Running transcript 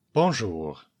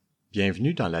Bonjour,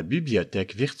 bienvenue dans la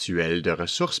bibliothèque virtuelle de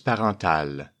ressources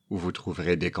parentales, où vous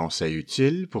trouverez des conseils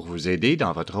utiles pour vous aider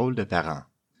dans votre rôle de parent.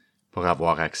 Pour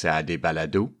avoir accès à des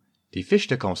balados, des fiches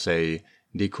de conseils,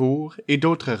 des cours et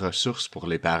d'autres ressources pour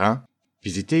les parents,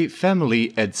 visitez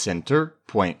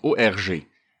familyedcentre.org.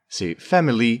 C'est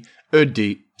family,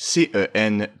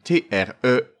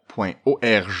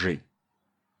 EDCENTRE.org.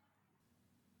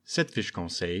 Cette fiche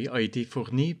conseil a été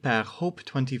fournie par Hope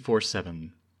 24/7.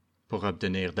 Pour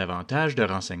obtenir davantage de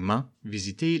renseignements,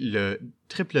 visitez le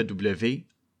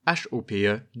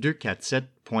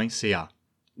www.hope247.ca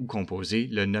ou composez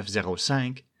le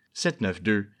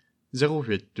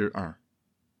 905-792-0821.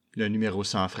 Le numéro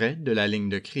sans frais de la ligne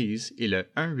de crise est le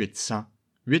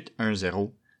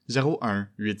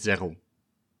 1-800-810-0180.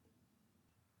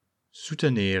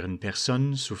 Soutenir une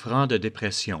personne souffrant de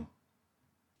dépression.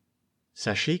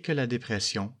 Sachez que la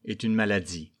dépression est une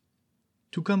maladie.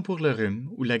 Tout comme pour le rhume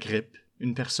ou la grippe,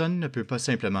 une personne ne peut pas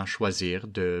simplement choisir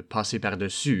de passer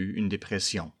par-dessus une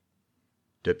dépression.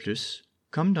 De plus,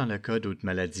 comme dans le cas d'autres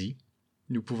maladies,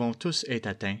 nous pouvons tous être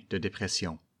atteints de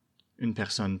dépression. Une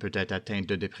personne peut être atteinte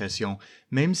de dépression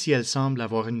même si elle semble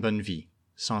avoir une bonne vie,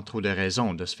 sans trop de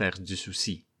raisons de se faire du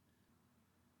souci.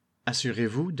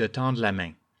 Assurez-vous de tendre la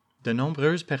main. De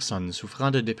nombreuses personnes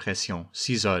souffrant de dépression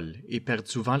s'isolent et perdent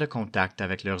souvent le contact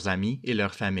avec leurs amis et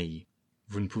leur famille.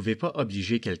 Vous ne pouvez pas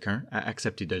obliger quelqu'un à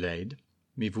accepter de l'aide,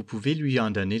 mais vous pouvez lui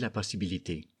en donner la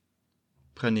possibilité.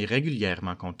 Prenez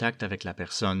régulièrement contact avec la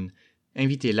personne,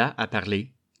 invitez-la à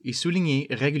parler et soulignez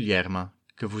régulièrement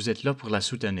que vous êtes là pour la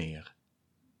soutenir.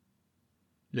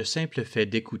 Le simple fait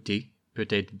d'écouter peut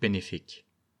être bénéfique.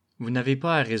 Vous n'avez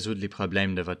pas à résoudre les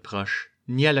problèmes de votre proche,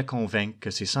 ni à le convaincre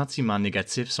que ses sentiments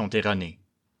négatifs sont erronés.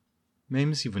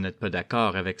 Même si vous n'êtes pas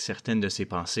d'accord avec certaines de ses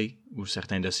pensées ou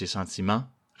certains de ses sentiments,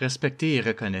 respectez et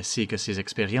reconnaissez que ces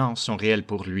expériences sont réelles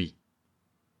pour lui.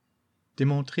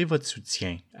 Démontrez votre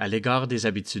soutien à l'égard des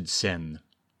habitudes saines.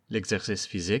 L'exercice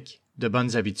physique, de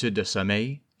bonnes habitudes de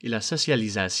sommeil et la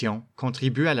socialisation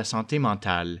contribuent à la santé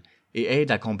mentale et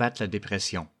aident à combattre la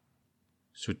dépression.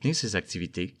 Soutenez ces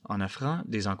activités en offrant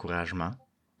des encouragements,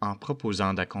 en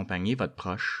proposant d'accompagner votre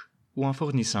proche ou en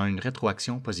fournissant une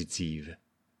rétroaction positive.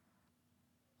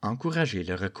 Encouragez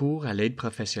le recours à l'aide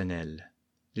professionnelle.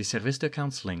 Les services de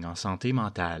counseling en santé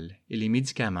mentale et les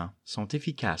médicaments sont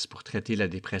efficaces pour traiter la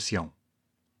dépression.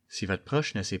 Si votre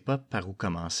proche ne sait pas par où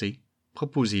commencer,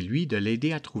 proposez-lui de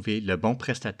l'aider à trouver le bon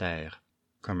prestataire,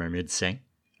 comme un médecin,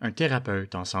 un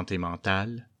thérapeute en santé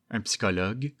mentale, un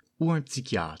psychologue ou un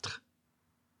psychiatre.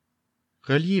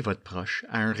 Reliez votre proche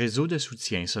à un réseau de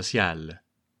soutien social.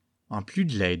 En plus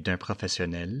de l'aide d'un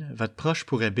professionnel, votre proche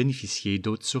pourrait bénéficier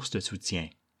d'autres sources de soutien.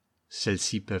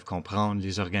 Celles-ci peuvent comprendre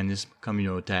les organismes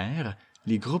communautaires,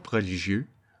 les groupes religieux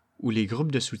ou les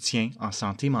groupes de soutien en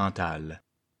santé mentale.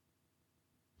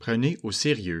 Prenez au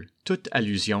sérieux toute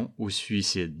allusion au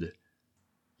suicide.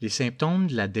 Les symptômes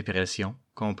de la dépression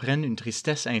comprennent une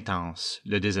tristesse intense,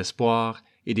 le désespoir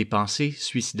et des pensées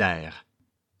suicidaires.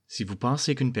 Si vous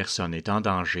pensez qu'une personne est en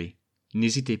danger,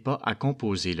 n'hésitez pas à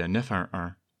composer le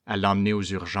 911, à l'emmener aux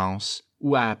urgences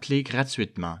ou à appeler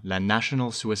gratuitement la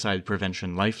National Suicide Prevention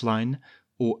Lifeline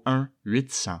au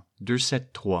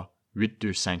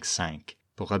 1-800-273-8255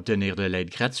 pour obtenir de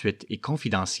l'aide gratuite et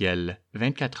confidentielle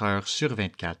 24 heures sur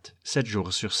 24, 7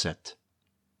 jours sur 7.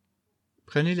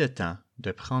 Prenez le temps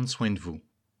de prendre soin de vous.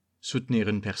 Soutenir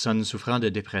une personne souffrant de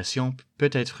dépression peut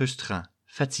être frustrant,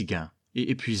 fatigant et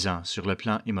épuisant sur le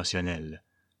plan émotionnel.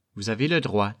 Vous avez le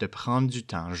droit de prendre du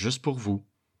temps juste pour vous.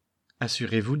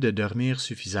 Assurez-vous de dormir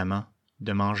suffisamment,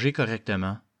 de manger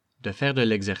correctement, de faire de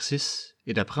l'exercice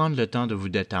et de prendre le temps de vous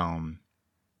détendre.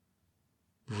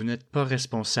 Vous n'êtes pas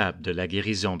responsable de la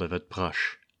guérison de votre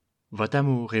proche. Votre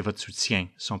amour et votre soutien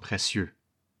sont précieux,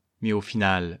 mais au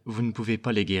final, vous ne pouvez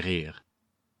pas les guérir.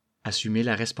 Assumer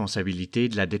la responsabilité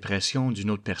de la dépression d'une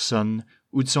autre personne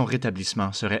ou de son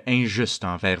rétablissement serait injuste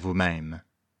envers vous-même.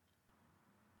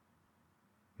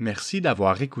 Merci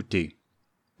d'avoir écouté.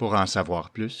 Pour en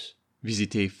savoir plus,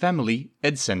 visitez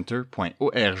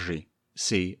familyedcentre.org.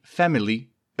 C'est family,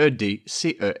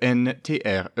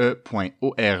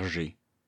 EDCENTRE.org.